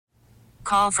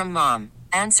Call from mom.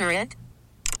 Answer it.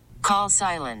 Call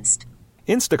silenced.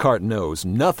 Instacart knows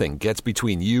nothing gets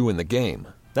between you and the game.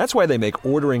 That's why they make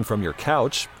ordering from your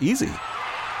couch easy.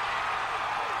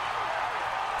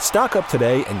 Stock up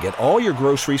today and get all your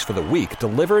groceries for the week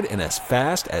delivered in as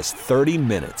fast as 30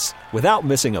 minutes without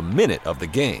missing a minute of the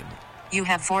game. You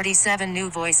have 47 new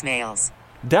voicemails.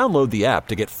 Download the app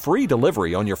to get free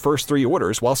delivery on your first 3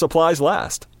 orders while supplies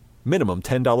last. Minimum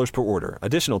 $10 per order.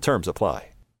 Additional terms apply.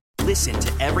 Listen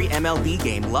to every MLB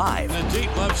game live. In the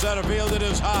deep left center field, it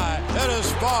is high, it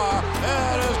is far,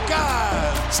 it is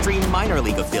gone. Stream minor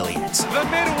league affiliates. The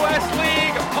Midwest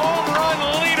League home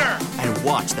run leader. And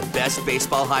watch the best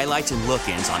baseball highlights and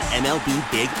look-ins on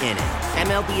MLB Big Inning.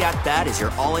 MLB At Bat is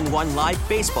your all-in-one live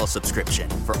baseball subscription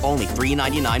for only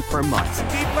 $3.99 per month.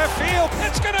 Deep left field,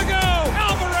 it's gonna go.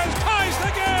 Alvarez ties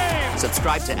the game.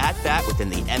 Subscribe to At Bat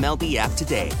within the MLB app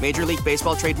today. Major League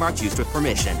Baseball trademarks used with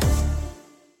permission.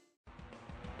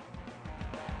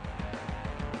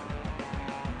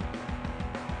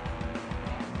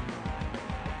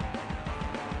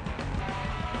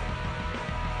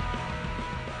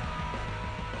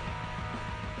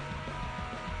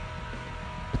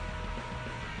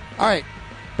 All right,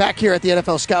 back here at the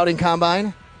NFL Scouting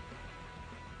Combine.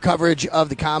 Coverage of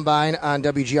the Combine on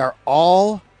WGR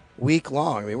all week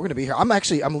long. I mean, we're going to be here.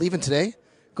 I'm leaving today,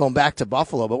 going back to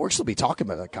Buffalo, but we're still be talking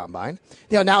about the Combine.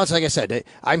 You know, now it's like I said,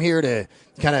 I'm here to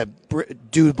kind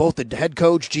of do both the head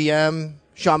coach, GM,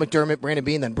 Sean McDermott, Brandon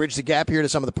Beane, then bridge the gap here to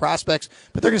some of the prospects.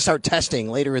 But they're going to start testing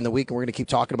later in the week, and we're going to keep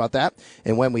talking about that.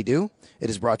 And when we do, it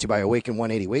is brought to you by Awaken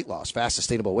 180 Weight Loss. Fast,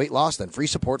 sustainable weight loss, then free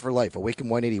support for life.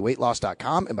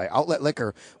 Awaken180weightloss.com, and by Outlet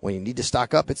Liquor. When you need to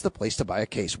stock up, it's the place to buy a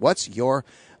case. What's your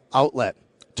outlet?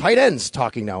 Tight ends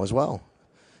talking now as well.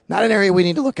 Not an area we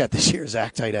need to look at this year,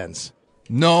 Zach, tight ends.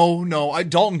 No.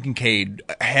 Dalton Kincaid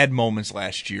had moments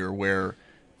last year where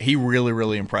he really,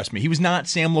 really impressed me. He was not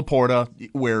Sam Laporta,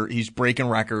 where he's breaking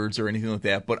records or anything like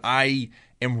that, but I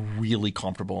am really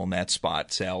comfortable in that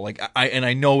spot, Sal.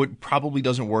 I know it probably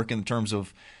doesn't work in terms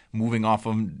of moving off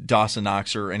of Dawson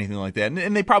Knox or anything like that,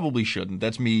 and they probably shouldn't.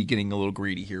 That's me getting a little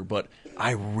greedy here, but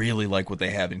I really like what they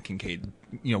have in Kincaid,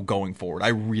 going forward. I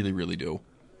really, really do.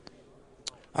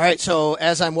 All right, so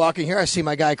as I'm walking here, I see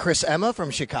my guy Chris Emma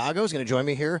from Chicago is going to join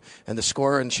me here, and the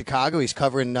scorer in Chicago. He's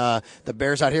covering the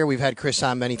Bears out here. We've had Chris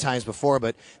on many times before,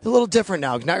 but it's a little different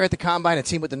now. Not at the Combine, a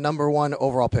team with the number 1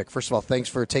 overall pick. First of all, thanks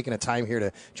for taking the time here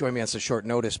to join me on such short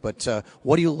notice. But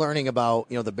what are you learning about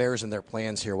the Bears and their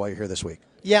plans here while you're here this week?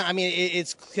 Yeah, I mean,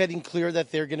 it's getting clear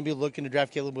that they're going to be looking to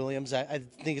draft Caleb Williams. I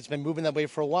think it's been moving that way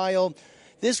for a while.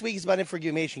 This week is about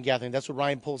information gathering. That's what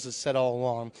Ryan Poles has said all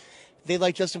along. They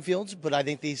like Justin Fields, but I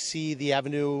think they see the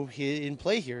avenue in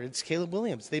play here. It's Caleb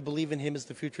Williams. They believe in him as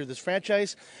the future of this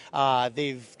franchise.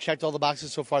 They've checked all the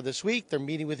boxes so far this week. They're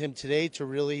meeting with him today to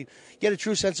really get a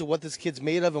true sense of what this kid's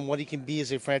made of and what he can be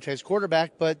as a franchise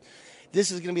quarterback. But this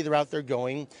is going to be the route they're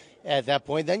going. At that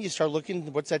point, then you start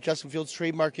looking, what's that Justin Fields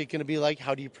trade market going to be like?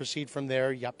 How do you proceed from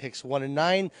there? You got picks 1 and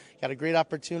 9. You got a great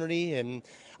opportunity, and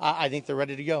I think they're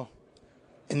ready to go.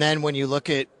 And then when you look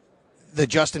at the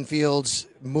Justin Fields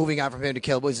moving on from him to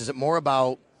Caleb Williams, is it more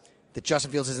about that Justin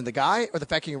Fields isn't the guy, or the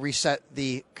fact you can reset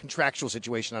the contractual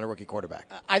situation on a rookie quarterback?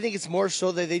 I think it's more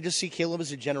so that they just see Caleb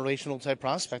as a generational type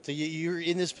prospect. You're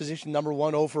in this position, number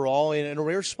 1 overall, in a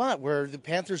rare spot where the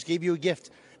Panthers gave you a gift.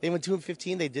 They went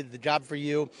 2-15. They did the job for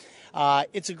you.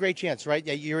 It's a great chance, right?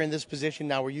 You're in this position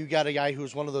now where you got a guy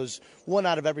who's one of those 1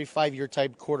 out of every 5-year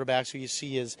type quarterbacks who you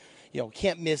see as,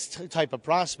 can't miss type of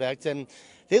prospect. And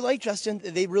they like Justin.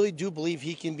 They really do believe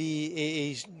he can be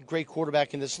a great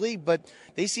quarterback in this league, but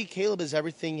they see Caleb as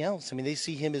everything else. I mean, they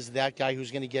see him as that guy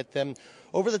who's going to get them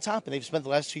over the top, and they've spent the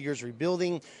last 2 years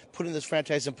rebuilding, putting this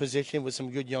franchise in position with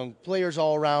some good young players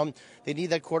all around. They need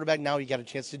that quarterback now. You got a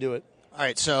chance to do it. All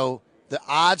right, so the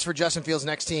odds for Justin Fields'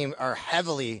 next team are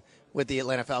heavily with the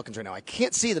Atlanta Falcons right now. I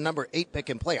can't see the number 8 pick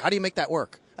in play. How do you make that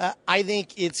work? I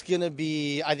think it's going to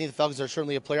be – I think the Falcons are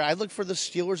certainly a player. I look for the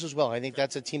Steelers as well. I think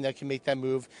that's a team that can make that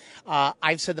move.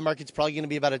 I've said the market's probably going to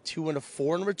be about a 2 and a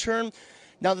 4 in return.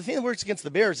 Now, the thing that works against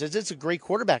the Bears is it's a great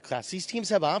quarterback class. These teams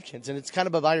have options, and it's kind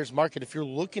of a buyer's market if you're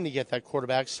looking to get that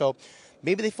quarterback. So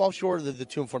maybe they fall short of the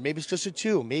 2 and 4. Maybe it's just a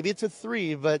 2. Maybe it's a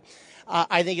 3. But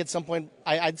I think at some point,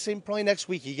 I'd say probably next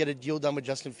week, you get a deal done with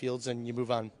Justin Fields and you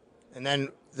move on. And then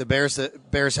the Bears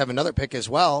have another pick as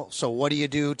well. So what do you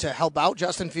do to help out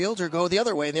Justin Fields, or go the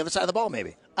other way on the other side of the ball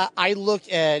maybe? I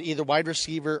look at either wide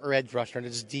receiver or edge rusher, and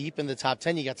it's deep in the top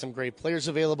 10. You got some great players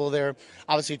available there,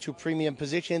 obviously 2 premium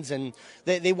positions, and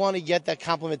they want to get that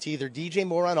complement to either DJ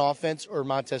Moore on offense or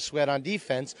Montez Sweat on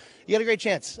defense. You got a great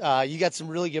chance. You got some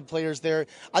really good players there.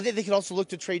 I think they can also look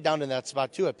to trade down in that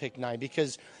spot, too, at pick 9,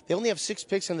 because they only have 6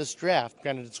 picks in this draft.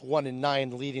 Granted, it's 1 and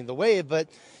 9 leading the way, but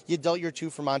you dealt your 2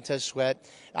 for Montez Sweat.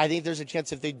 I think there's a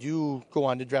chance if they do go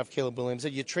on to draft Caleb Williams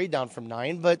that you trade down from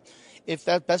 9, but if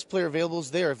that best player available is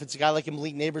there, if it's a guy like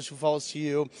Malik Neighbors who falls to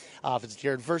you, if it's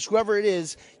Jared Verse, whoever it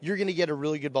is, you're going to get a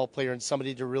really good ball player and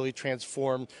somebody to really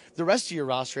transform the rest of your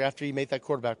roster after you make that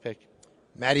quarterback pick.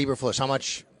 Matt Eberflus, how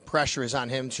much pressure is on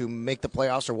him to make the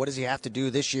playoffs, or what does he have to do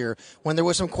this year when there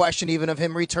was some question even of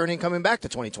him returning, coming back to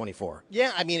 2024?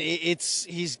 Yeah, I mean,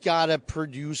 he's got to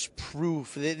produce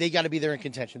proof. They got to be there in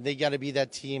contention. They got to be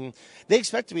that team. They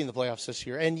expect to be in the playoffs this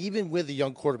year, and even with a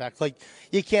young quarterback, like,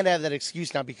 you can't have that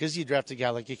excuse now because you draft a guy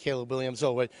like Caleb Williams.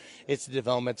 Oh, it's a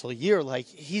developmental year. Like,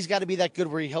 he's got to be that good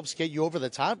where he helps get you over the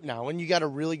top now, and you got a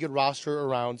really good roster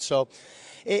around. So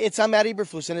it's on Matt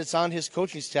Eberflus, and it's on his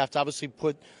coaching staff to obviously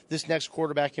put this next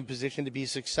quarterback in position to be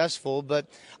successful. But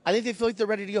I think they feel like they're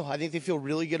ready to go. I think they feel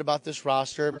really good about this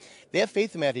roster. They have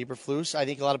faith in Matt Eberflus. I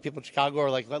think a lot of people in Chicago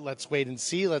are like, let's wait and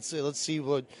see. Let's see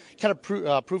what kind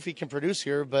of proof he can produce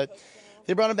here. But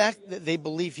they brought him back. They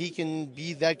believe he can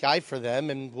be that guy for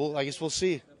them, and I guess we'll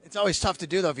see. It's always tough to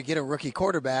do, though, if you get a rookie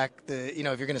quarterback. If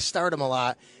you're going to start him a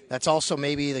lot, that's also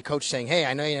maybe the coach saying, hey,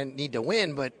 I know you need to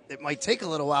win, but it might take a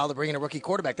little while to bring in a rookie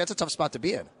quarterback. That's a tough spot to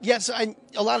be in. Yes,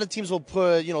 a lot of teams will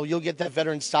put, you'll get that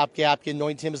veteran stopgap, you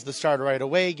anoint him as the starter right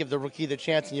away, give the rookie the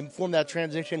chance, and you form that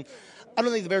transition. I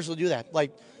don't think the Bears will do that.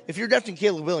 Like, if you're drafting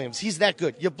Caleb Williams, he's that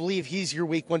good. You believe he's your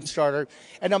week 1 starter.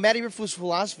 And now Matt Eberflus'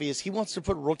 philosophy is he wants to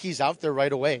put rookies out there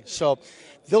right away. So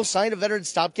they'll sign a veteran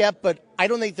stopgap, but I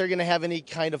don't think they're going to have any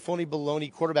kind of phony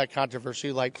baloney quarterback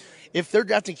controversy. Like, if they're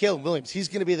drafting Caleb Williams, he's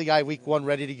going to be the guy week 1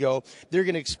 ready to go. They're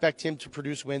going to expect him to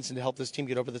produce wins and to help this team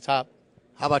get over the top.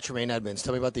 How about Tremaine Edmonds?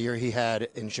 Tell me about the year he had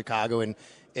in Chicago and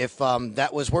if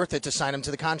that was worth it to sign him to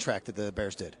the contract that the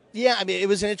Bears did. Yeah, I mean, it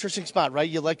was an interesting spot, right?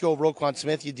 You let go of Roquan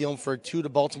Smith. You deal him for 2 to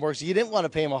Baltimore. So you didn't want to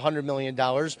pay him $100 million.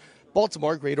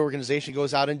 Baltimore, great organization,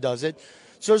 goes out and does it.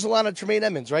 So there's a lot of Tremaine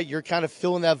Edmonds, right? You're kind of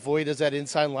filling that void as that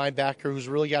inside linebacker who's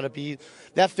really got to be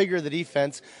that figure of the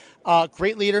defense.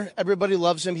 Great leader. Everybody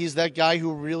loves him. He's that guy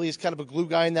who really is kind of a glue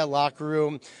guy in that locker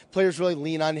room. Players really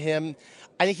lean on him.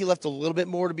 I think he left a little bit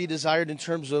more to be desired in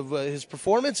terms of his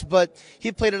performance, but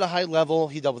he played at a high level.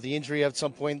 He dealt with the injury at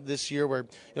some point this year where,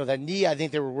 that knee, I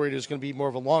think they were worried it was going to be more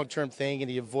of a long-term thing,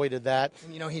 and he avoided that.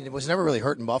 He was never really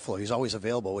hurt in Buffalo. He was always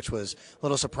available, which was a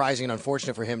little surprising and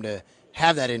unfortunate for him to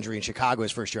have that injury in Chicago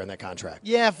his first year on that contract.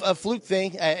 Yeah, a fluke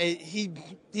thing.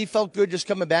 He felt good just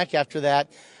coming back after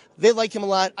that. They like him a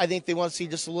lot. I think they want to see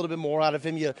just a little bit more out of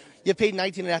him. You paid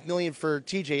 $19.5 million for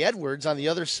T.J. Edwards on the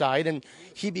other side, and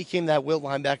he became that wilt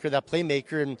linebacker, that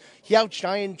playmaker, and he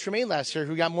outshined Tremaine last year,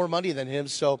 who got more money than him.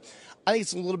 So I think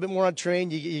it's a little bit more on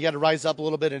Tremaine. You got to rise up a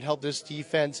little bit and help this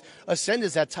defense ascend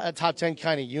as that top 10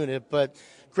 kind of unit. But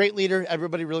great leader.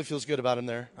 Everybody really feels good about him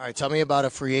there. All right, tell me about a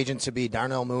free agent to be,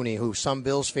 Darnell Mooney, who some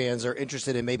Bills fans are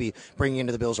interested in maybe bringing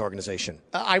into the Bills organization.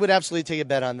 I would absolutely take a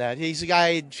bet on that. He's a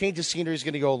guy, change of scenery is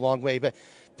going to go a long way, but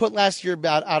put last year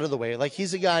out of the way. Like,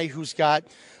 he's a guy who's got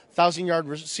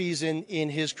 1,000-yard season in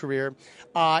his career.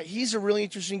 He's a really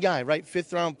interesting guy, right?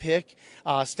 5th-round pick,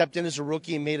 stepped in as a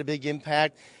rookie and made a big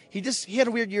impact. He had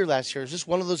a weird year last year. It was just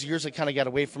one of those years that kind of got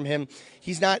away from him.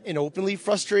 He's not an openly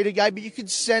frustrated guy, but you could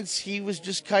sense he was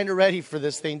just kind of ready for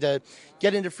this thing to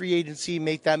get into free agency,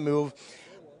 make that move.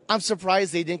 I'm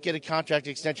surprised they didn't get a contract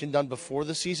extension done before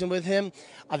the season with him.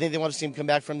 I think they want to see him come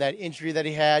back from that injury that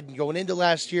he had going into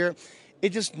last year.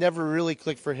 It just never really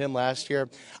clicked for him last year.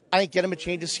 I think get him a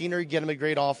change of scenery, get him a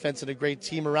great offense and a great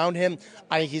team around him.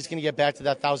 I think he's going to get back to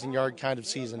that 1,000-yard kind of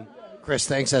season. Chris,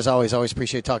 thanks as always. Always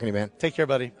appreciate talking to you, man. Take care,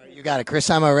 buddy. You got it. Chris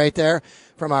Emma right there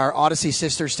from our Odyssey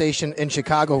sister station in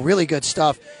Chicago. Really good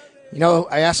stuff.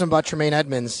 I asked him about Tremaine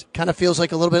Edmonds. Kind of feels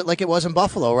like a little bit like it was in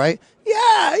Buffalo, right?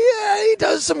 Yeah, he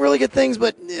does some really good things,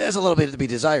 but there's a little bit to be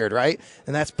desired, right?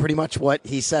 And that's pretty much what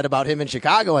he said about him in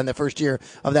Chicago in the first year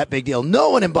of that big deal.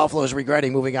 No one in Buffalo is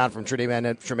regretting moving on from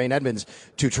Tremaine Edmonds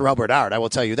to Terrell Bernard. I will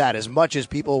tell you that. As much as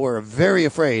people were very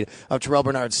afraid of Terrell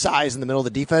Bernard's size in the middle of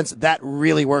the defense, that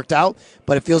really worked out.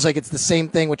 But it feels like it's the same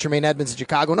thing with Tremaine Edmonds in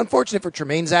Chicago. And unfortunate for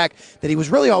Tremaine, Zach, that he was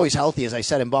really always healthy, as I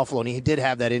said, in Buffalo, and he did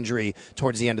have that injury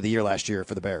towards the end of the year last year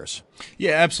for the Bears.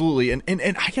 Yeah, absolutely. And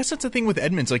I guess that's the thing with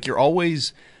Edmonds. Like, you're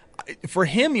always, for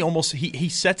him, he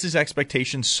sets his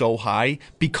expectations so high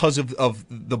because of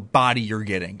the body you're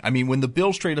getting. I mean, when the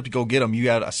Bills traded up to go get him, you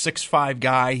had a 6'5"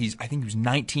 guy. I think he was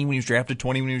 19 when he was drafted,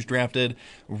 20 when he was drafted,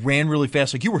 ran really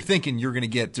fast. Like, you were thinking you're going to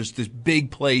get just this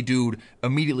big play dude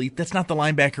immediately. That's not the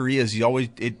linebacker he is.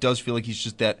 It does feel like he's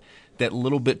just that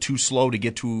little bit too slow to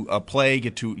get to a play,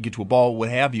 get to a ball, what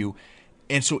have you.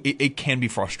 And so it can be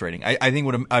frustrating. I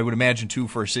think I would imagine, too,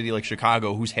 for a city like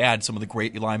Chicago, who's had some of the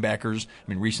great linebackers, I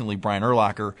mean, recently Brian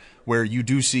Urlacher, where you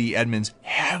do see Edmonds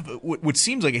have what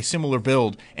seems like a similar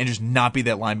build and just not be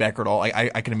that linebacker at all.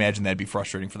 I can imagine that'd be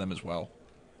frustrating for them as well.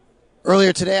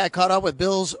 Earlier today, I caught up with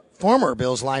former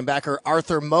Bills linebacker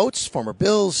Arthur Moates, former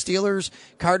Bills, Steelers,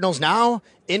 Cardinals, now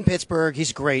in Pittsburgh.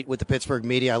 He's great with the Pittsburgh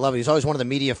media. I love it. He's always one of the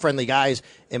media-friendly guys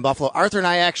in Buffalo. Arthur and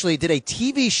I actually did a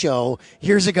TV show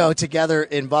years ago together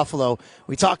in Buffalo.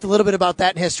 We talked a little bit about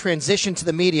that and his transition to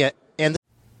the media.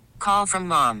 Call from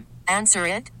mom. Answer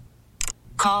it.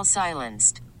 Call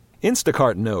silenced.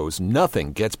 Instacart knows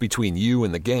nothing gets between you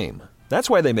and the game. That's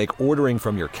why they make ordering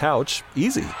from your couch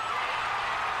easy.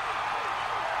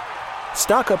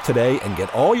 Stock up today and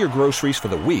get all your groceries for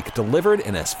the week delivered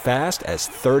in as fast as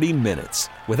 30 minutes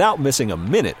without missing a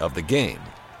minute of the game.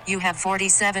 You have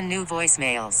 47 new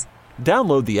voicemails.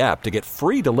 Download the app to get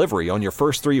free delivery on your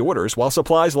first 3 orders while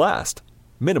supplies last.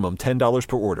 Minimum $10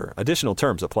 per order. Additional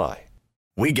terms apply.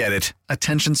 We get it.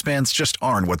 Attention spans just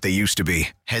aren't what they used to be.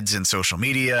 Heads in social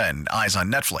media and eyes on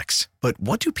Netflix. But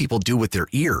what do people do with their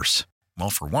ears? Well,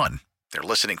 for one, they're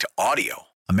listening to audio.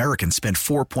 Americans spend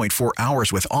 4.4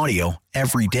 hours with audio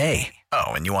every day.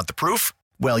 Oh, and you want the proof?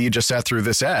 Well, you just sat through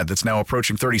this ad that's now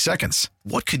approaching 30 seconds.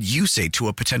 What could you say to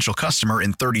a potential customer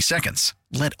in 30 seconds?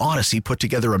 Let Odyssey put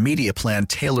together a media plan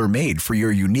tailor-made for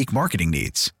your unique marketing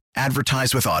needs.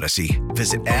 Advertise with Odyssey.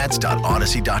 Visit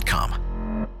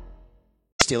ads.odyssey.com.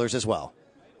 Steelers as well.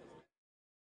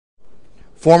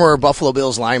 Former Buffalo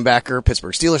Bills linebacker,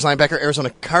 Pittsburgh Steelers linebacker, Arizona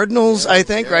Cardinals, I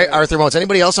think, right? Arthur Moates.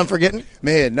 Anybody else I'm forgetting?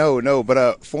 Man, no.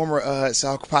 But former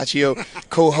Sal Capaccio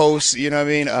co-host, you know what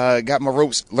I mean? Got my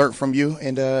ropes learned from you.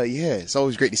 And, it's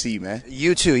always great to see you, man.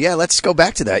 You too. Yeah, let's go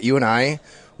back to that. You and I,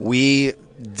 we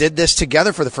did this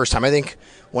together for the first time. I think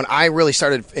when I really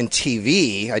started in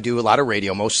TV, I do a lot of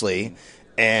radio mostly,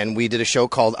 and we did a show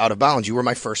called Out of Bounds. You were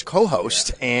my first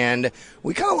co-host, and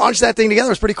we kind of launched that thing together.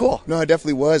 It was pretty cool. No, it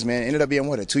definitely was, man. It ended up being, a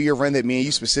 2-year run that me and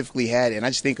you specifically had, and I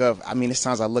just think it's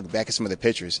times I look back at some of the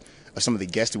pictures of some of the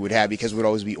guests we would have because we'd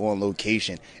always be on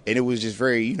location, and it was just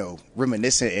very,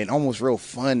 reminiscent and almost real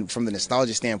fun from the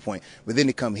nostalgia standpoint. But then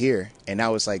to come here, and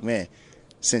now it's like, man,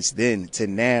 since then to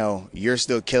now, you're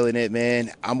still killing it,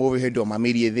 man. I'm over here doing my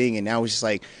media thing, and now it's just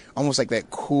like almost like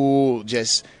that cool,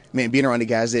 just, man, being around the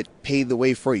guys that paved the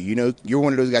way for you. You're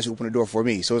one of those guys who opened the door for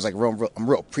me. So it's like I'm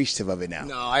real appreciative of it now.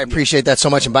 No, I appreciate that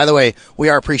so much. And by the way, we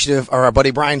are appreciative of our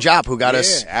buddy Brian Jopp, who got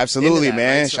us. Absolutely, that,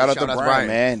 man. right? So shout out to Brian,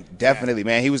 man. Definitely,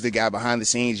 man. He was the guy behind the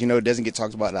scenes. Doesn't get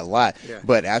talked about a lot. Yeah.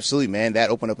 But absolutely, man,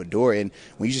 that opened up a door. And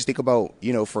when you just think about,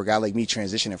 for a guy like me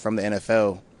transitioning from the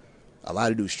NFL, a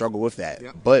lot of dudes struggle with that.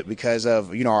 Yep. But because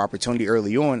of, our opportunity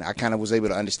early on, I kind of was able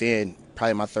to understand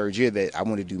probably my 3rd year that I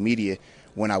wanted to do media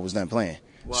when I was done playing.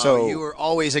 Well, so you were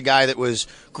always a guy that was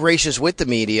gracious with the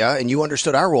media, and you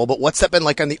understood our role. But what's that been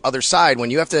like on the other side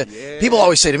when you have to? Yeah. People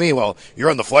always say to me, "Well,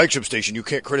 you're on the flagship station. You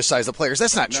can't criticize the players."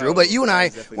 That's not true. But you and I,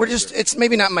 we're just. It's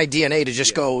maybe not my DNA to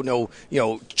just go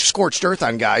scorched earth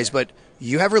on guys, but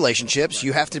you have relationships.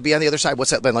 You have to be on the other side.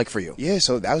 What's that been like for you? Yeah,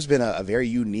 so that has been a very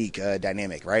unique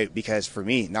dynamic, right? Because for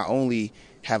me, not only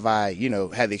have I,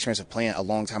 had the experience of playing a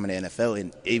long time in the NFL,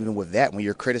 and even with that, when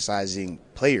you're criticizing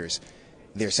players,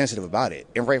 they're sensitive about it,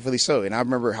 and rightfully so. And I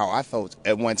remember how I felt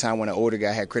at one time when an older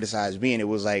guy had criticized me, and it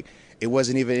was like it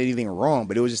wasn't even anything wrong,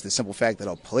 but it was just the simple fact that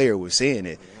a player was saying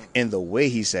it and the way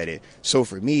he said it. So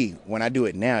for me, when I do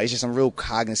it now, it's just I'm real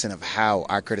cognizant of how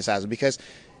I criticize it, because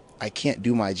I can't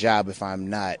do my job if I'm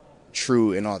not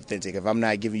true and authentic, if I'm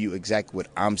not giving you exactly what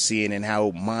I'm seeing and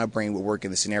how my brain would work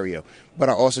in the scenario. But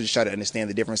I also just try to understand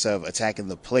the difference of attacking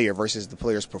the player versus the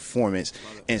player's performance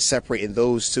and separating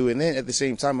those two. And then at the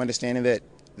same time, understanding that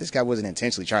this guy wasn't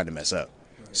intentionally trying to mess up.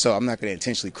 So I'm not going to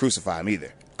intentionally crucify him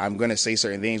either. I'm going to say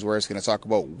certain things where it's going to talk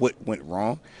about what went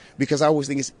wrong, because I always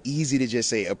think it's easy to just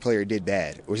say a player did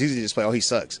bad, or it's easy to just play, oh, he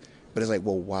sucks. But it's like,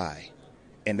 well, why?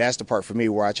 And that's the part for me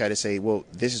where I try to say, well,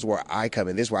 this is where I come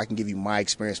in. This is where I can give you my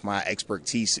experience, my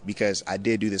expertise, because I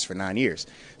did do this for 9 years.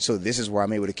 So this is where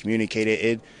I'm able to communicate it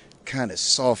and kind of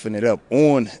soften it up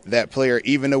on that player,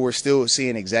 even though we're still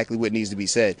seeing exactly what needs to be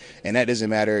said. And that doesn't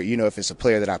matter, if it's a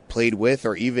player that I played with,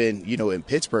 or even, in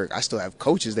Pittsburgh, I still have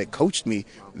coaches that coached me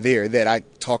there that I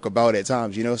talk about at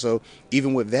times, So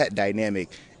even with that dynamic,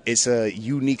 it's a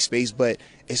unique space, but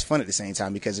it's fun at the same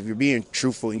time because if you're being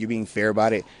truthful and you're being fair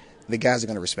about it, the guys are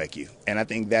going to respect you. And I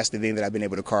think that's the thing that I've been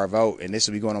able to carve out, and this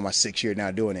will be going on my 6th year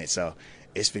now doing it. So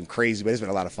it's been crazy, but it's been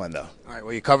a lot of fun, though. All right,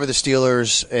 well, you cover the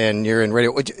Steelers, and you're in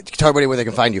radio. Tell everybody where they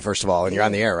can find you, first of all, and you're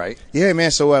on the air, right? Yeah,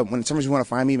 man. So when somebody want to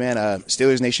find me, man,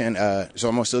 Steelers Nation, so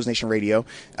I'm on Steelers Nation Radio.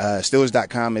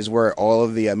 Steelers.com is where all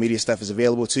of the media stuff is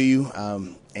available to you.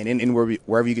 And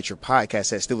wherever you get your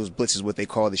podcast at, Steelers Blitz is what they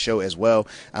call the show as well.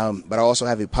 But I also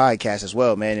have a podcast as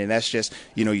well, man, and that's just,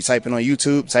 you type in on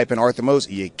YouTube, type in Arthur Moates,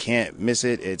 you can't miss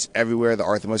it. It's everywhere, the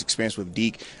Arthur Moates Experience with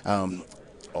Deke.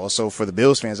 Also, for the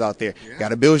Bills fans out there,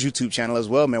 got a Bills YouTube channel as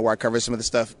well, man, where I cover some of the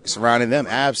stuff surrounding them.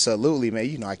 Absolutely,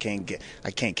 man. I can't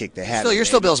kick the habit. You're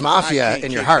still Bills Mafia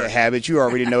in your heart. The habit, you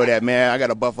already know that, man. I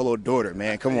got a Buffalo daughter,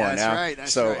 man. Come on now. Right,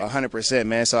 that's so right. 100%,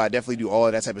 man. So I definitely do all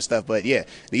of that type of stuff. But yeah,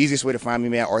 the easiest way to find me,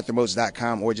 man,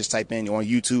 ArthurMoates.com, or just type in on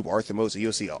YouTube Arthur Moates, and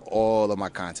you'll see all of my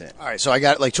content. All right, so I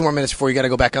got like 2 more minutes before you got to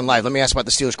go back on live. Let me ask about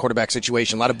the Steelers quarterback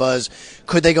situation. A lot of buzz.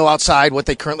 Could they go outside what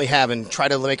they currently have and try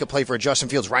to make a play for Justin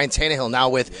Fields? Ryan Tannehill now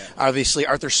with obviously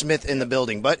Arthur Smith in the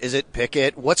building, but is it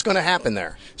Pickett? What's going to happen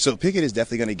there? So Pickett is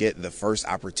definitely going to get the first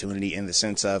opportunity in the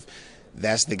sense of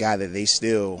that's the guy that they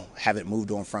still haven't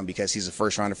moved on from because he's a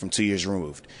first rounder from 2 years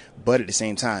removed. But at the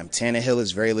same time, Tannehill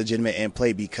is very legitimate in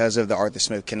play because of the Arthur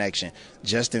Smith connection.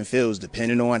 Justin Fields,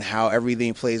 depending on how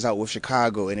everything plays out with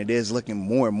Chicago, and it is looking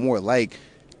more and more like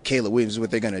Caleb Williams is what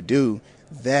they're going to do,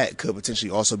 that could potentially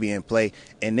also be in play.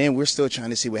 And then we're still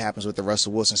trying to see what happens with the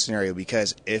Russell Wilson scenario,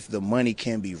 because if the money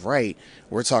can be right,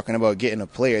 we're talking about getting a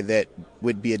player that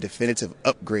would be a definitive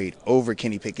upgrade over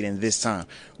Kenny Pickett in this time.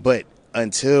 But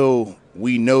until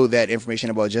we know that information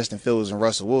about Justin Fields and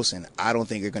Russell Wilson, I don't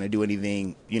think they're going to do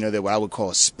anything, that what I would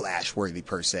call splash worthy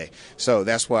per se. So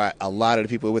that's why a lot of the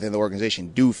people within the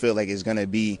organization do feel like it's going to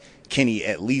be Kenny,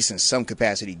 at least in some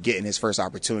capacity, getting his first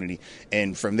opportunity.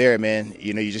 And from there, man,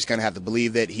 you just kind of have to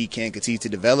believe that he can continue to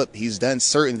develop. He's done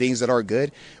certain things that are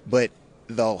good, but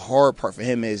the hard part for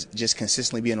him is just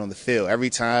consistently being on the field. Every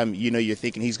time, you're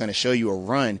thinking he's going to show you a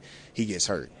run, he gets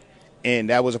hurt.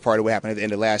 And that was a part of what happened at the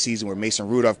end of last season where Mason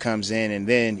Rudolph comes in and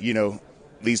then,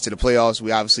 leads to the playoffs.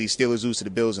 We obviously Steelers lose to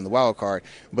the Bills in the wild card,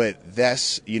 but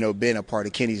that's, been a part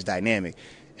of Kenny's dynamic.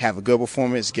 Have a good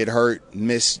performance, get hurt,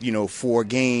 miss, 4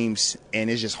 games,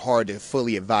 and it's just hard to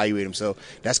fully evaluate him. So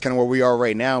that's kind of where we are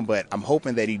right now, but I'm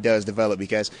hoping that he does develop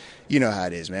because you know how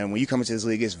it is, man. When you come into this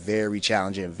league, it's very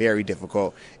challenging, very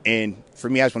difficult. And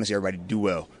for me, I just want to see everybody do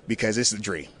well because it's a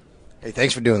dream. Hey,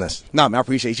 thanks for doing this. No, man, I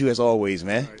appreciate you as always,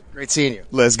 man. Great seeing you.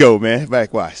 Let's go, man.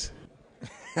 Likewise.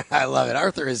 I love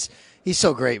it. He's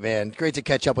so great, man. Great to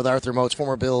catch up with Arthur Moates,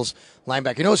 former Bills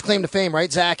linebacker. You know his claim to fame,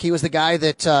 right, Zach? He was the guy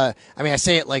that, I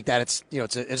say it like that. It's,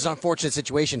 it's an unfortunate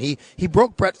situation. He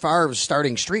broke Brett Favre's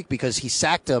starting streak because he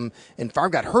sacked him, and Favre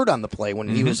got hurt on the play when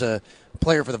he was a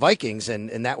player for the Vikings,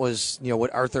 and that was,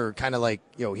 what Arthur kind of like,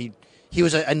 he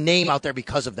was a name out there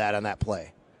because of that on that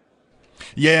play.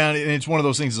 Yeah, and it's one of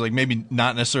those things, like maybe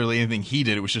not necessarily anything he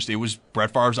did. It was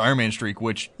Brett Favre's Iron Man streak,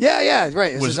 which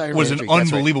right. was an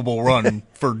unbelievable run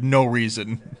for no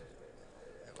reason.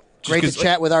 Great to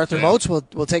chat with Arthur Moates.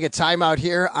 We'll take a timeout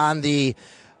here on the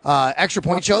Extra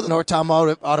Point Show, the Northtown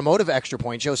Automotive Extra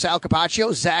Point Show. Sal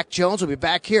Capaccio, Zach Jones will be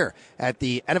back here at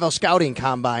the NFL Scouting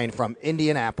Combine from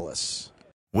Indianapolis.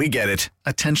 We get it.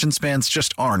 Attention spans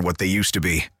just aren't what they used to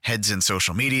be. Heads in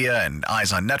social media and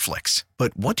eyes on Netflix.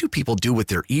 But what do people do with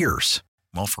their ears?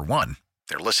 Well, for one,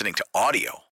 they're listening to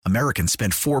audio. Americans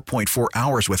spend 4.4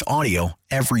 hours with audio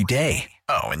every day.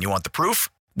 Oh, and you want the proof?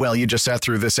 Well, you just sat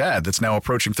through this ad that's now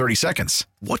approaching 30 seconds.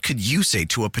 What could you say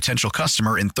to a potential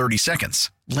customer in 30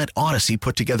 seconds? Let Odyssey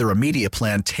put together a media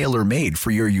plan tailor-made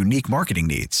for your unique marketing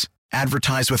needs.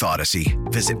 Advertise with Odyssey.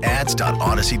 Visit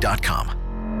ads.odyssey.com.